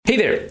Hey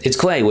there, it's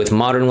Clay with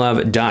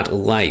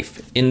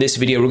modernlove.life. In this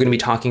video, we're going to be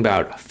talking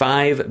about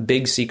 5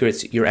 big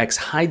secrets your ex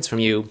hides from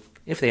you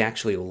if they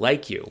actually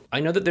like you.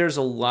 I know that there's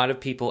a lot of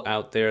people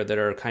out there that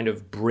are kind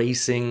of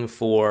bracing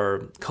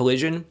for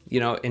collision,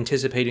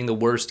 anticipating the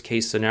worst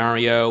case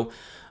scenario,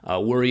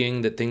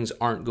 worrying that things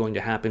aren't going to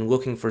happen,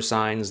 looking for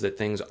signs that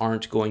things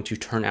aren't going to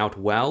turn out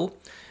well.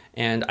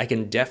 And I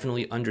can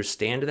definitely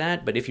understand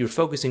that, but if you're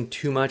focusing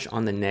too much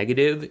on the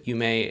negative, you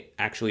may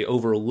actually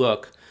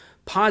overlook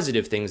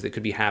positive things that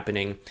could be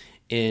happening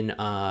in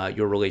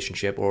your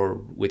relationship or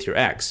with your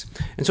ex.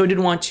 And so I did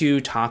want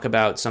to talk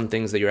about some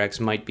things that your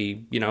ex might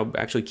be,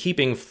 actually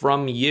keeping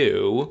from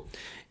you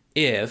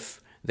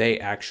if they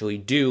actually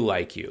do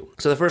like you.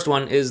 So the first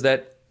one is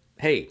that,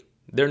 hey,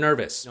 they're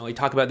nervous. I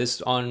talk about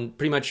this on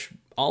pretty much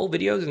all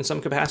videos in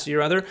some capacity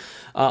or other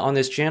on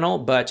this channel,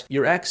 but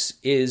your ex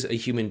is a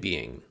human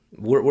being.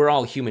 We're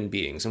all human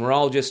beings, and we're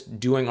all just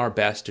doing our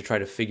best to try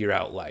to figure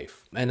out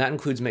life. And that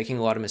includes making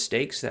a lot of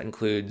mistakes. That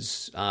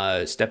includes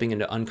stepping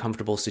into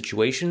uncomfortable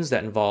situations.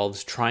 That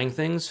involves trying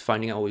things,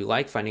 finding out what we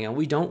like, finding out what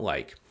we don't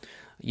like.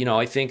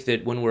 I think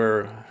that when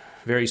we're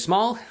very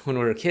small, when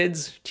we're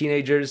kids,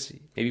 teenagers,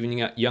 maybe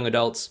even young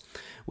adults,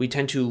 we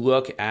tend to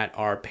look at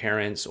our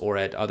parents or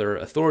at other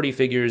authority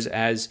figures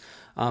as,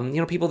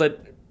 people that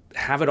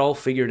have it all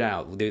figured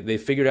out. They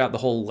figured out the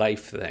whole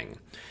life thing.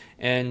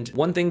 And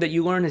one thing that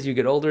you learn as you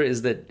get older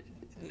is that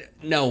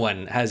no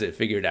one has it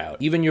figured out.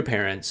 Even your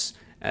parents,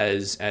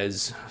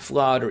 as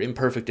flawed or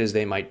imperfect as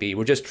they might be,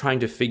 we're just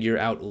trying to figure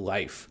out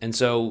life. And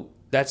so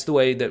that's the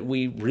way that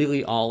we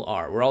really all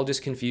are. We're all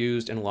just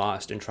confused and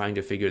lost and trying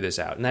to figure this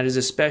out. And that is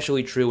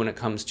especially true when it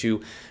comes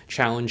to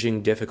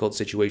challenging, difficult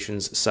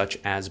situations such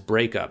as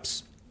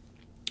breakups.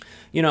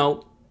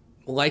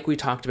 Like we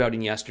talked about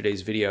in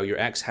yesterday's video, your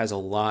ex has a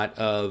lot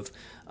of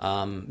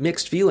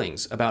mixed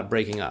feelings about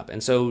breaking up.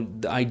 And so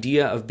the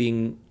idea of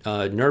being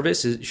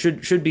nervous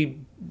should be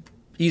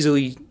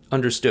easily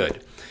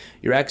understood.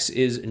 Your ex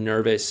is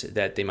nervous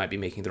that they might be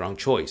making the wrong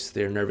choice.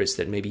 They're nervous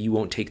that maybe you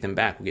won't take them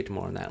back. We'll get to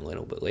more on that a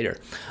little bit later.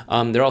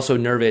 They're also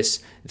nervous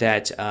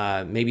that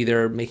maybe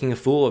they're making a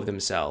fool of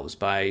themselves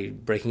by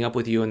breaking up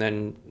with you and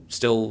then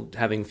still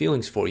having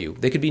feelings for you.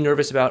 They could be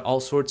nervous about all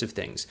sorts of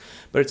things.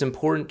 But it's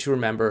important to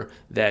remember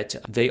that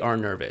they are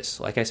nervous.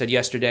 Like I said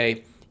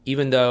yesterday,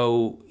 even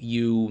though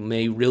you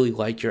may really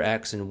like your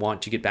ex and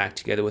want to get back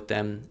together with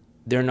them,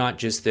 they're not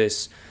just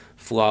this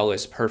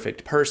flawless,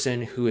 perfect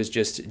person who is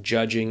just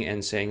judging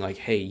and saying like,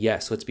 hey,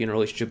 yes, let's be in a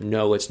relationship.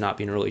 No, let's not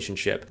be in a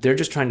relationship. They're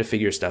just trying to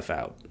figure stuff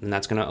out. And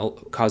that's going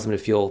to cause them to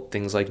feel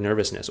things like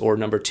nervousness. Or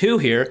number 2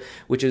 here,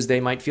 which is they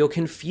might feel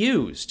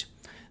confused.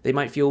 They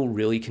might feel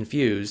really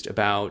confused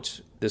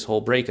about this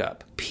whole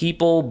breakup.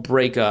 People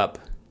break up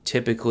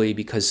typically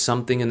because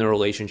something in the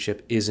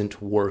relationship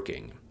isn't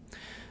working.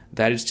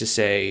 That is to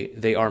say,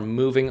 they are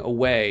moving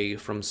away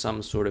from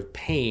some sort of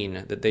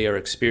pain that they are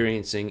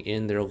experiencing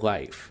in their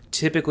life.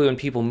 Typically, when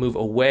people move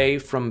away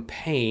from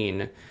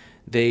pain,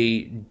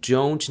 they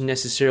don't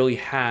necessarily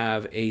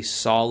have a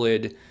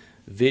solid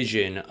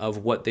vision of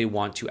what they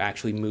want to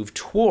actually move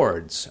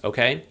towards,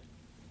 okay?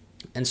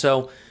 And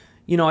so,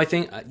 I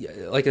think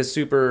like a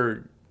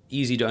super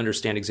easy to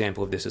understand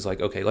example of this is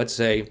like, okay, let's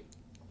say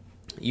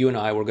you and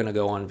I were going to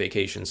go on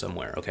vacation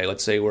somewhere, okay?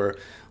 Let's say we're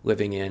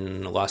living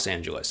in Los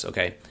Angeles,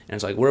 okay? And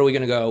it's like, where are we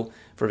going to go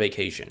for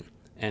vacation?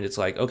 And it's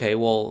like, okay,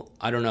 well,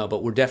 I don't know,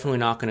 but we're definitely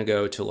not going to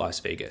go to Las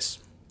Vegas.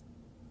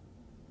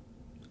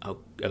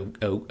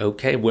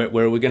 Okay,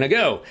 where are we going to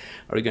go?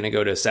 Are we going to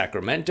go to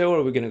Sacramento?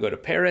 Are we going to go to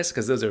Paris?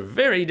 Because those are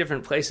very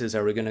different places.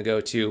 Are we going to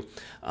go to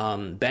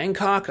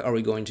Bangkok? Are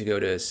we going to go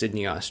to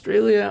Sydney,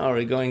 Australia? Are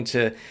we going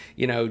to,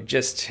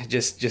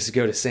 just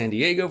go to San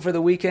Diego for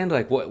the weekend?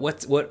 Like,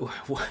 what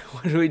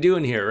are we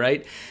doing here,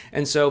 right?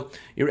 And so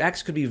your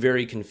ex could be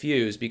very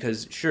confused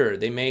because, sure,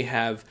 they may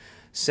have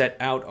set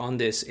out on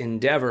this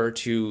endeavor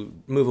to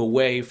move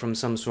away from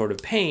some sort of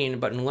pain,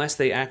 but unless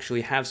they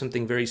actually have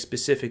something very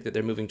specific that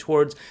they're moving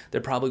towards,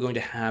 they're probably going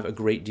to have a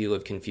great deal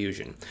of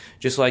confusion.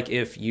 Just like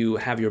if you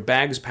have your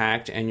bags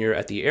packed and you're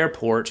at the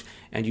airport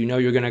and you know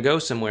you're going to go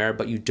somewhere,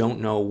 but you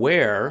don't know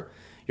where,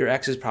 your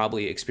ex is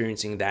probably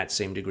experiencing that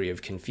same degree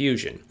of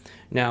confusion.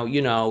 Now,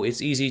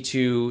 it's easy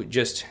to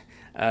just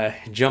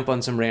jump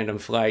on some random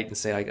flight and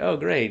say like, oh,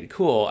 great,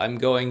 cool, I'm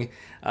going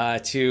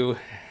to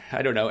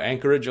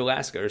Anchorage,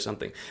 Alaska or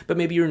something. But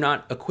maybe you're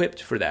not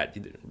equipped for that.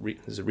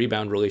 There's a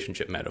rebound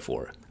relationship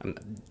metaphor.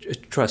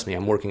 Trust me,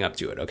 I'm working up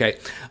to it, okay?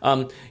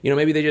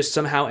 Maybe they just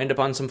somehow end up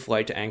on some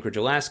flight to Anchorage,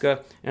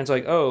 Alaska, and it's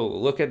like, oh,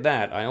 look at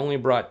that. I only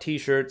brought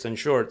t-shirts and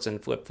shorts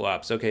and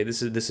flip-flops. Okay,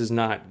 this is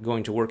not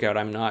going to work out.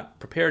 I'm not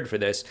prepared for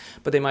this.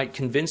 But they might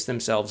convince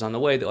themselves on the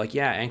way that like,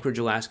 yeah, Anchorage,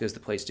 Alaska is the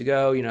place to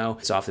go.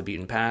 It's off the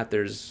beaten path.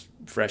 There's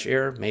fresh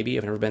air, maybe.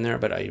 I've never been there,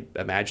 but I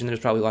imagine there's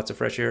probably lots of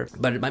fresh air.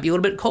 But it might be a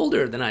little bit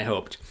colder than I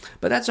hoped.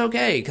 But that's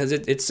okay, because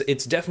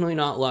it's definitely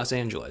not Los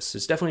Angeles.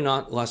 It's definitely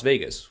not Las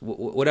Vegas,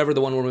 whatever the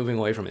one we're moving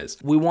away from is.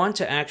 We want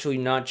to actually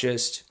not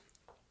just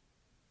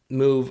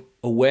move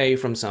away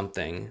from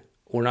something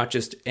or not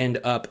just end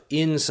up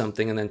in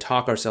something and then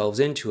talk ourselves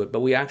into it, but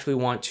we actually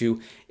want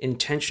to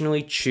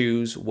intentionally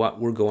choose what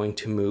we're going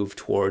to move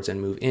towards and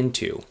move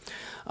into.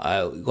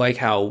 Like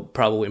how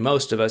probably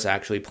most of us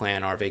actually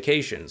plan our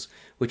vacations,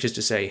 which is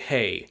to say,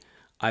 hey,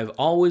 I've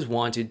always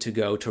wanted to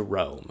go to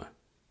Rome.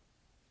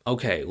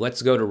 Okay,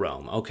 let's go to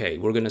Rome. Okay,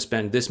 we're going to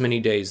spend this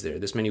many days there,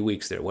 this many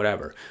weeks there,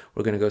 whatever.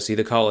 We're going to go see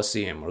the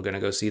Colosseum. We're going to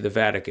go see the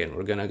Vatican.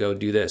 We're going to go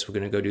do this. We're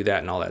going to go do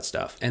that and all that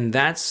stuff. And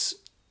that's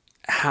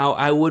how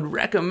I would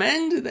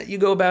recommend that you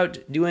go about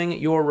doing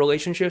your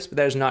relationships, but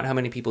that is not how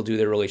many people do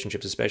their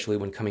relationships, especially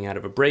when coming out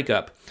of a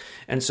breakup.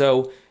 And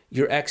so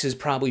your ex is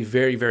probably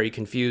very, very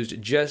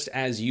confused, just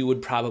as you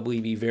would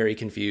probably be very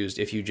confused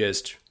if you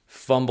just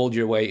fumbled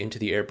your way into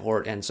the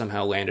airport and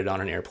somehow landed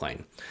on an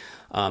airplane.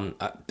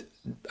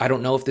 I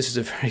don't know if this is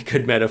a very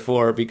good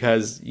metaphor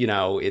because,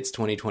 it's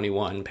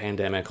 2021,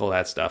 pandemic, all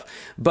that stuff.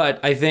 But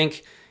I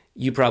think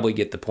you probably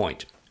get the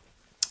point.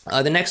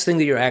 The next thing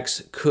that your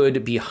ex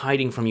could be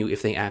hiding from you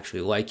if they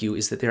actually like you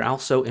is that they're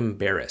also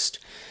embarrassed.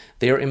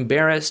 They are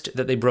embarrassed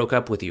that they broke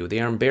up with you. They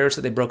are embarrassed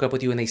that they broke up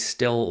with you and they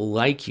still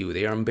like you.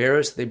 They are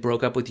embarrassed that they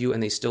broke up with you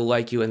and they still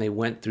like you and they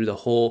went through the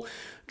whole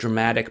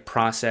dramatic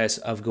process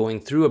of going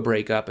through a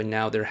breakup, and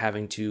now they're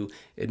having to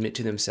admit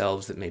to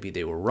themselves that maybe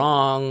they were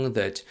wrong,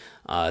 that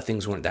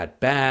things weren't that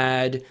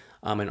bad,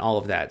 and all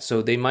of that.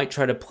 So they might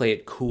try to play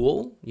it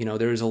cool.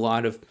 There's a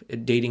lot of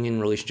dating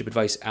and relationship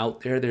advice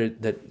out there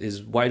that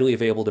is widely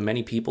available to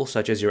many people,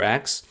 such as your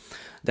ex,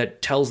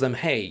 that tells them,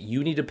 hey,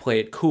 you need to play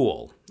it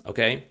cool,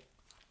 okay?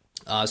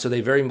 So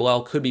they very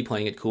well could be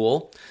playing it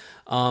cool.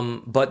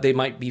 But they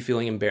might be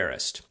feeling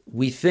embarrassed.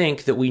 We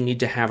think that we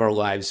need to have our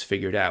lives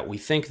figured out. We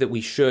think that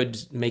we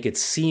should make it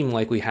seem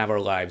like we have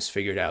our lives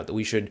figured out, that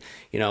we should,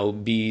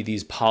 be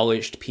these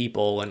polished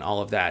people and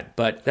all of that.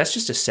 But that's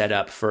just a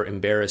setup for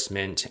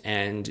embarrassment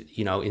and,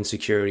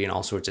 insecurity and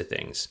all sorts of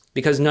things.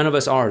 Because none of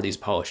us are these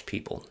polished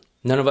people.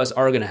 None of us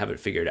are going to have it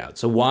figured out.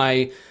 So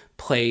why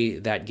play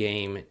that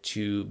game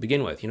to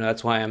begin with?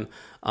 That's why I'm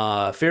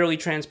fairly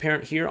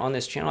transparent here on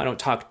this channel. I don't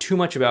talk too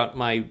much about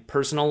my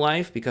personal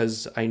life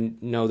because I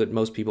know that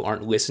most people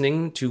aren't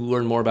listening to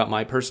learn more about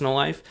my personal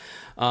life.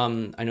 I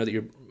know that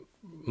you're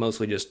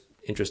mostly just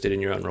interested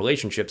in your own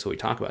relationship, so we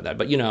talk about that.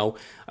 But,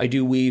 I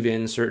do weave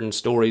in certain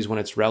stories when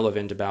it's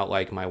relevant about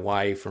like my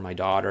wife or my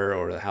daughter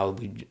or how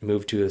we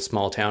moved to a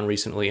small town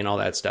recently and all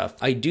that stuff.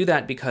 I do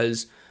that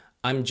because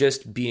I'm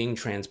just being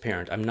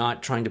transparent. I'm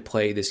not trying to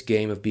play this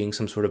game of being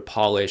some sort of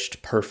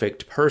polished,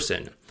 perfect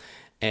person.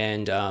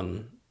 And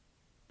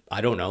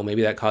I don't know,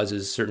 maybe that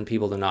causes certain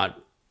people to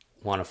not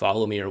want to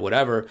follow me or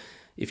whatever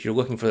if you're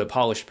looking for the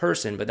polished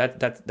person, but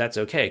that's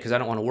okay, because I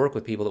don't want to work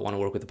with people that want to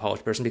work with a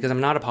polished person because I'm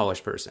not a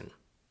polished person.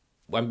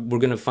 We're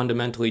going to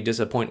fundamentally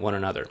disappoint one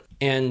another.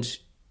 And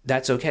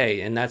that's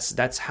okay. And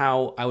that's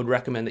how I would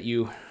recommend that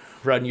you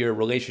run your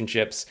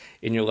relationships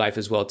in your life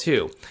as well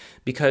too.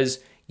 Because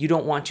you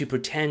don't want to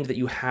pretend that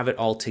you have it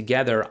all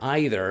together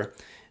either,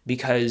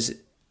 because,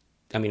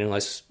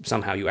 unless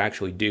somehow you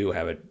actually do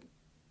have it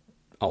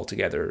all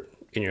together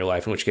in your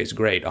life, in which case,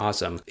 great,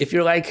 awesome. If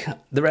you're like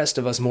the rest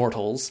of us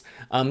mortals,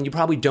 you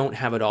probably don't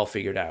have it all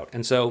figured out.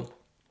 And so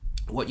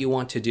what you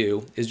want to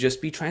do is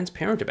just be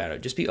transparent about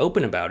it. Just be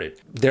open about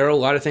it. There are a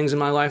lot of things in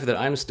my life that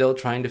I'm still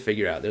trying to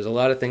figure out. There's a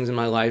lot of things in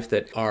my life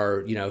that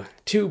are,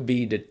 to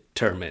be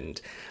determined.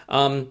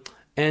 And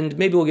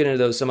maybe we'll get into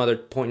those some other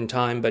point in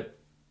time, but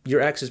your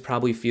ex is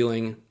probably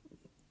feeling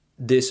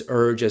this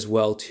urge as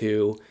well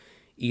too.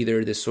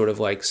 Either this sort of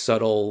like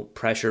subtle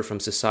pressure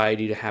from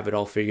society to have it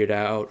all figured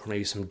out, or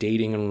maybe some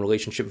dating and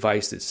relationship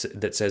advice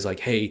that says like,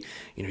 hey,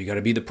 you got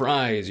to be the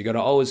prize. You got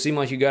to always seem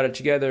like you got it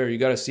together. You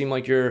got to seem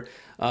like you're,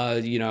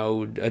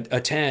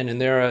 a 10,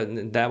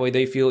 and that way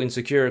they feel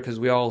insecure because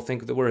we all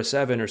think that we're a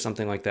 7 or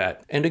something like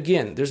that. And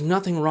again, there's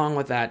nothing wrong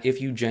with that if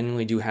you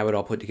genuinely do have it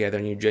all put together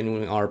and you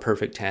genuinely are a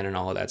perfect 10 and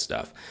all of that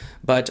stuff.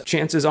 But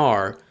chances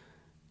are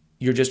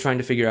you're just trying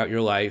to figure out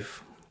your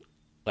life,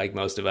 like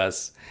most of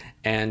us,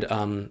 and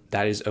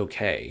that is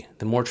okay.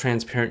 The more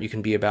transparent you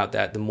can be about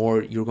that, the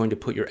more you're going to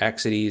put your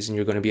ex at ease, and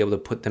you're going to be able to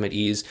put them at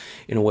ease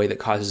in a way that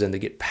causes them to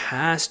get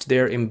past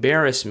their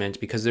embarrassment,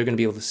 because they're going to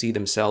be able to see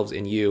themselves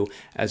in you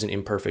as an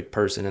imperfect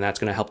person, and that's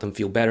going to help them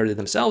feel better to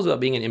themselves about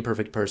being an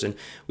imperfect person,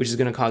 which is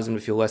going to cause them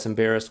to feel less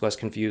embarrassed, less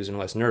confused, and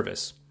less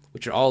nervous,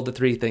 which are all the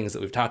 3 things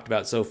that we've talked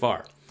about so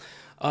far.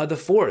 The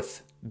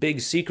 4th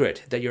big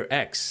secret that your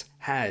ex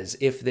has,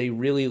 if they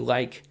really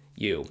like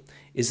you,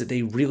 is that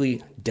they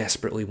really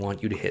desperately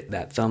want you to hit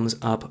that thumbs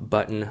up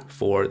button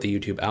for the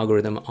YouTube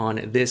algorithm on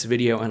this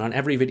video and on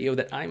every video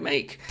that I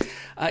make.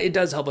 It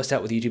does help us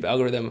out with the YouTube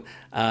algorithm,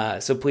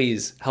 so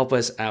please help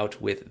us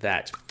out with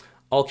that.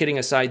 All kidding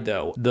aside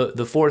though, the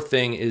 4th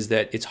thing is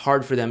that it's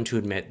hard for them to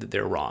admit that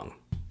they're wrong.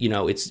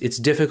 It's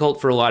difficult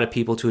for a lot of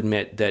people to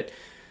admit that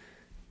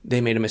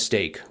they made a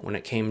mistake when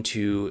it came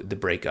to the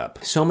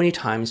breakup. So many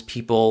times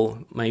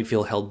people might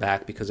feel held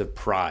back because of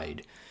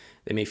pride.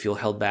 They may feel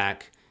held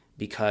back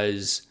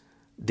because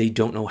they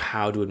don't know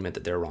how to admit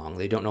that they're wrong.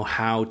 They don't know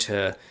how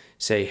to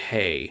say,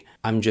 hey,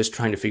 I'm just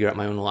trying to figure out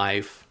my own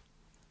life.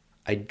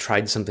 I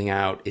tried something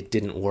out, it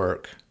didn't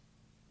work.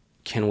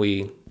 Can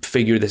we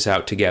figure this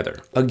out together?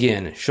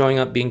 Again, showing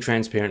up, being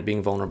transparent,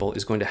 being vulnerable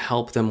is going to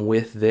help them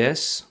with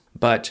this.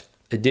 But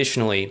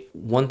additionally,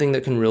 one thing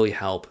that can really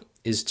help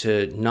is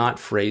to not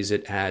phrase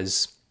it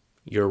as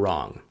you're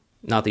wrong.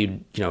 Not that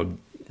you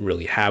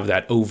really have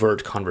that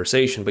overt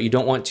conversation, but you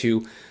don't want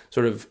to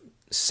sort of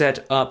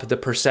set up the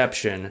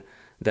perception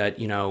that,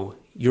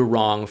 you're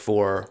wrong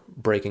for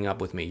breaking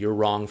up with me. You're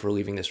wrong for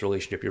leaving this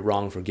relationship. You're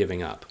wrong for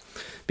giving up.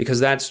 Because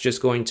that's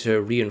just going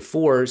to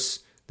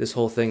reinforce this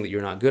whole thing that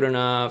you're not good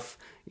enough,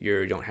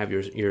 you don't have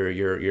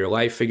your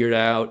life figured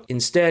out.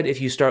 Instead, if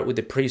you start with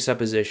the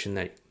presupposition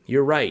that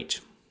you're right,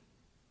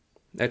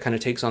 that kind of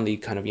takes on the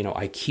kind of,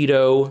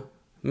 Aikido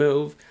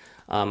move.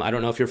 I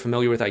don't know if you're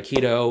familiar with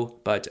Aikido,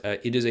 but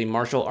it is a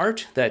martial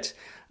art that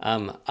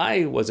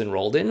I was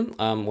enrolled in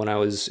when I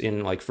was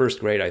in first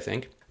grade, I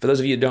think. For those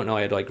of you who don't know,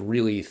 I had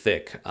really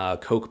thick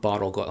Coke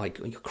bottle,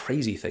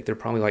 crazy thick. They're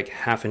probably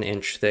half an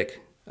inch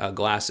thick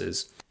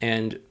glasses.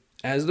 And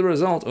as the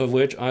result of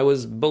which I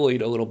was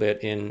bullied a little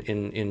bit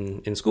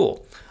in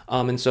school.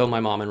 And so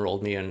my mom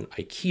enrolled me in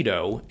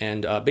Aikido.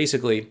 And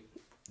basically,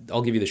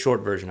 I'll give you the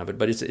short version of it,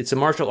 but it's a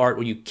martial art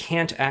where you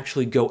can't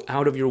actually go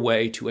out of your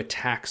way to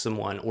attack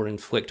someone or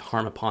inflict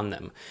harm upon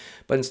them.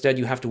 But instead,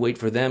 you have to wait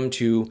for them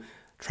to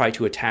try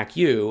to attack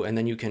you, and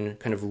then you can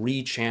kind of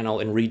rechannel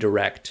and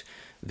redirect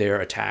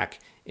their attack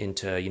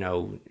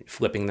into,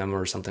 flipping them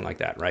or something like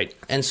that, right?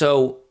 And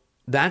so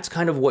that's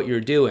kind of what you're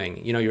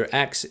doing. Your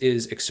ex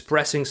is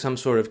expressing some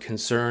sort of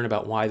concern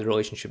about why the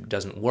relationship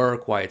doesn't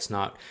work, why it's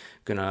not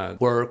gonna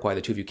work, why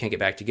the two of you can't get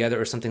back together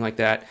or something like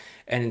that.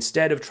 And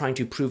instead of trying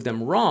to prove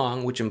them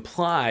wrong, which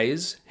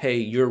implies, hey,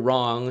 you're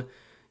wrong,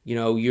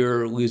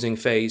 you're losing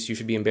face, you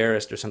should be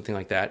embarrassed or something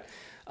like that.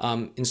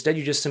 Instead,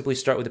 you just simply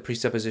start with the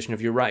presupposition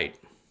of you're right.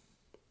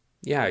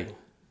 Yeah,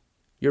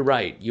 you're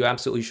right. You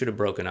absolutely should have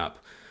broken up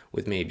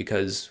with me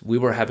because we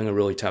were having a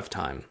really tough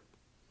time.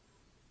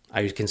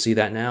 I can see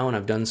that now, and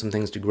I've done some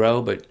things to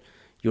grow, but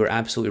you are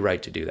absolutely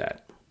right to do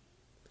that.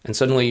 And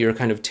suddenly you're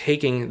kind of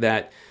taking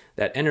that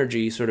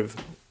energy, sort of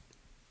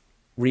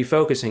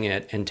refocusing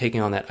it and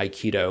taking on that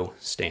Aikido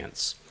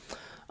stance.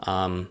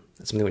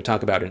 That's something we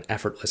talk about in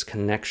Effortless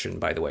Connection,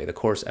 by the way, the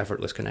course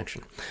Effortless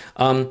Connection.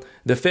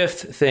 The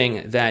fifth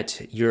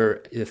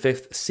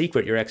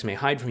secret your ex may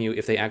hide from you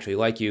if they actually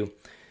like you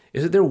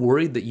is that they're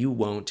worried that you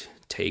won't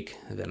take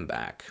them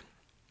back.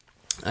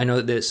 I know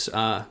that this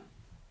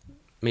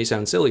may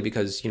sound silly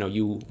because,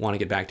 you want to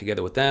get back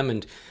together with them,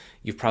 and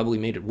you've probably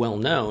made it well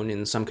known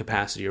in some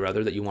capacity or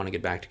other that you want to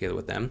get back together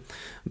with them,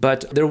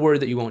 but they're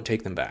worried that you won't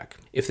take them back.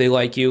 If they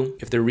like you,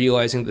 if they're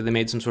realizing that they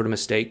made some sort of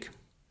mistake,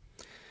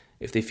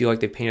 if they feel like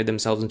they've painted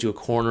themselves into a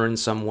corner in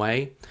some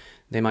way,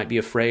 they might be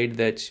afraid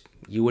that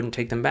you wouldn't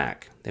take them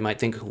back. They might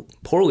think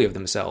poorly of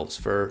themselves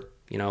for,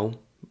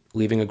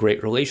 leaving a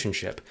great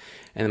relationship.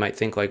 And they might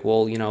think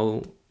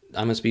well,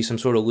 I must be some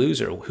sort of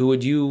loser. Who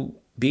would you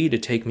be to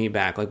take me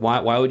back?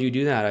 Why would you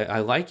do that? I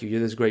like you. You're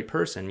this great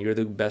person. You're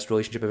the best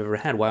relationship I've ever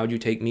had. Why would you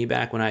take me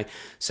back when I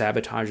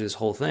sabotage this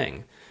whole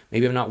thing?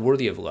 Maybe I'm not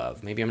worthy of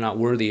love. Maybe I'm not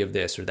worthy of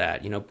this or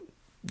that.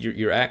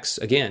 Your ex,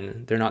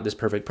 again, they're not this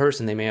perfect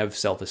person. They may have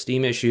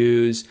self-esteem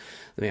issues.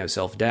 They may have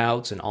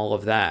self-doubts and all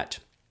of that.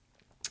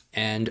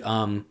 And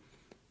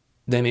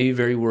they may be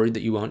very worried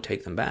that you won't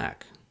take them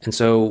back. And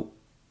so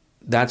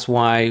that's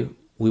why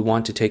we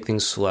want to take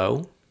things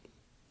slow.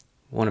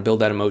 We want to build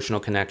that emotional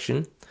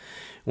connection.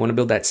 We want to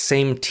build that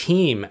same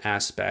team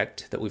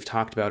aspect that we've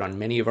talked about on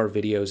many of our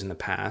videos in the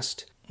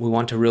past. We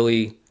want to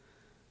really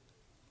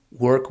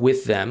work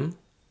with them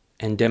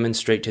and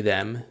demonstrate to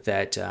them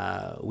that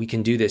we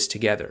can do this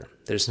together.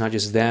 That it's not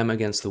just them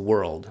against the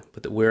world,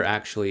 but that we're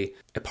actually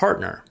a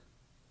partner.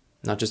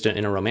 Not just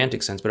in a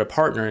romantic sense, but a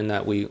partner in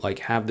that we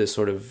have this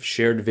sort of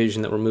shared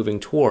vision that we're moving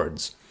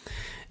towards.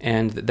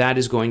 And that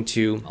is going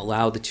to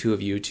allow the two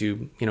of you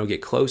to,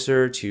 get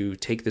closer, to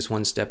take this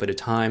one step at a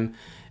time,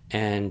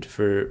 and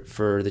for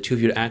the two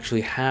of you to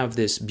actually have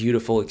this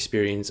beautiful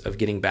experience of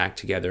getting back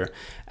together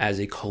as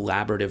a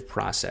collaborative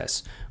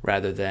process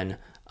rather than,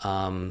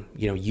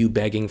 you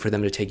begging for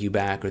them to take you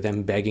back or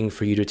them begging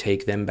for you to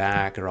take them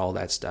back or all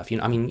that stuff.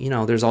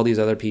 There's all these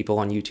other people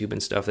on YouTube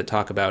and stuff that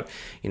talk about,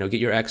 get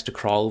your ex to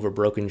crawl over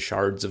broken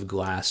shards of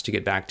glass to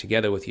get back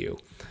together with you.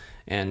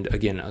 And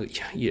again,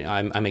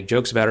 I make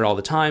jokes about it all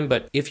the time,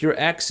 but if your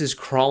ex is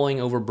crawling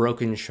over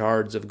broken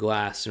shards of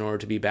glass in order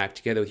to be back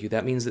together with you,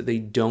 that means that they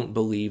don't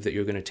believe that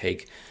you're going to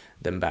take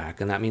them back.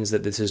 And that means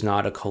that this is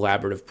not a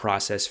collaborative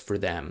process for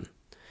them.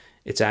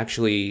 It's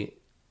actually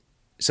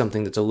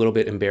something that's a little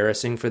bit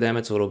embarrassing for them.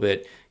 It's a little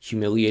bit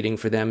humiliating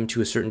for them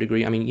to a certain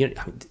degree.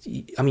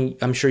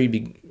 I'm sure you'd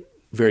be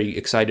very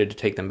excited to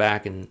take them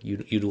back and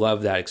you'd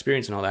love that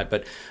experience and all that.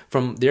 But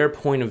from their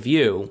point of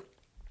view,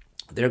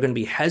 they're going to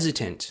be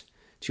hesitant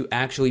to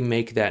actually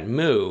make that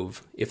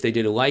move if they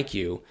did like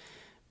you,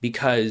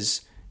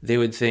 because they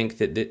would think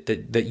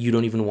that you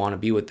don't even want to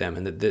be with them,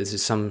 and that this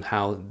is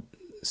somehow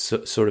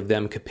sort of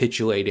them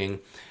capitulating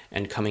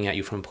and coming at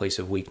you from a place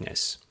of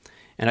weakness.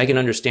 And I can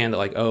understand that,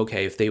 like, oh,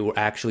 okay, if they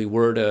actually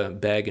were to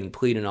beg and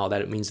plead and all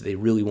that, it means that they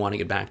really want to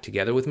get back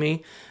together with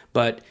me.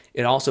 But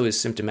it also is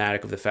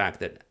symptomatic of the fact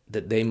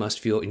that they must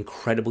feel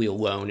incredibly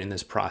alone in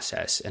this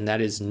process. And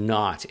that is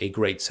not a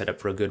great setup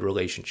for a good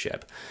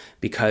relationship.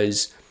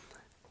 Because,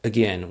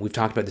 again, we've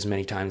talked about this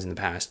many times in the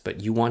past,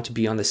 but you want to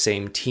be on the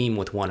same team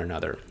with one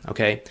another,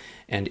 okay?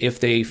 And if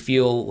they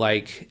feel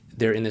like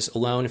they're in this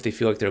alone, if they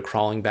feel like they're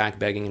crawling back,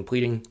 begging and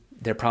pleading,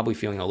 they're probably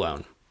feeling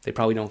alone. They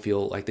probably don't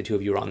feel like the two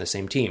of you are on the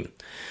same team.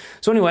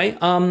 So anyway,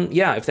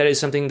 if that is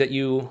something that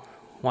you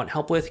want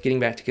help with, getting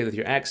back together with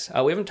your ex,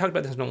 we haven't talked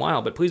about this in a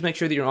while, but please make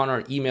sure that you're on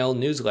our email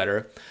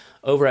newsletter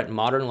over at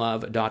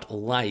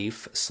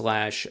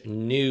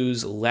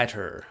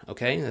modernlove.life/newsletter.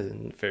 Okay, a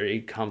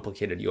very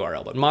complicated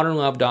URL, but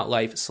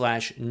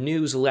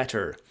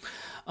modernlove.life/newsletter.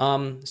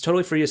 It's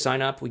totally free to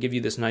sign up. We give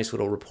you this nice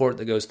little report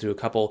that goes through a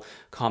couple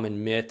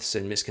common myths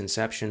and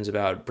misconceptions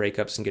about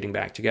breakups and getting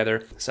back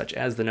together, such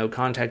as the no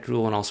contact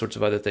rule and all sorts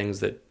of other things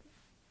that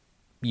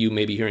you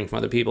may be hearing from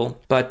other people.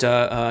 But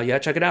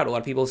check it out. A lot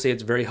of people say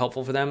it's very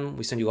helpful for them.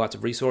 We send you lots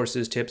of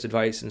resources, tips,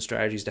 advice, and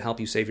strategies to help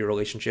you save your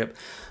relationship.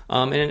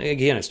 And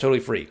again, it's totally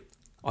free.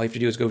 All you have to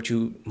do is go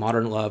to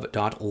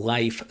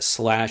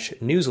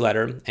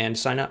modernlove.life/newsletter and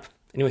sign up.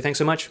 Anyway, thanks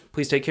so much.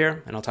 Please take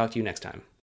care, and I'll talk to you next time.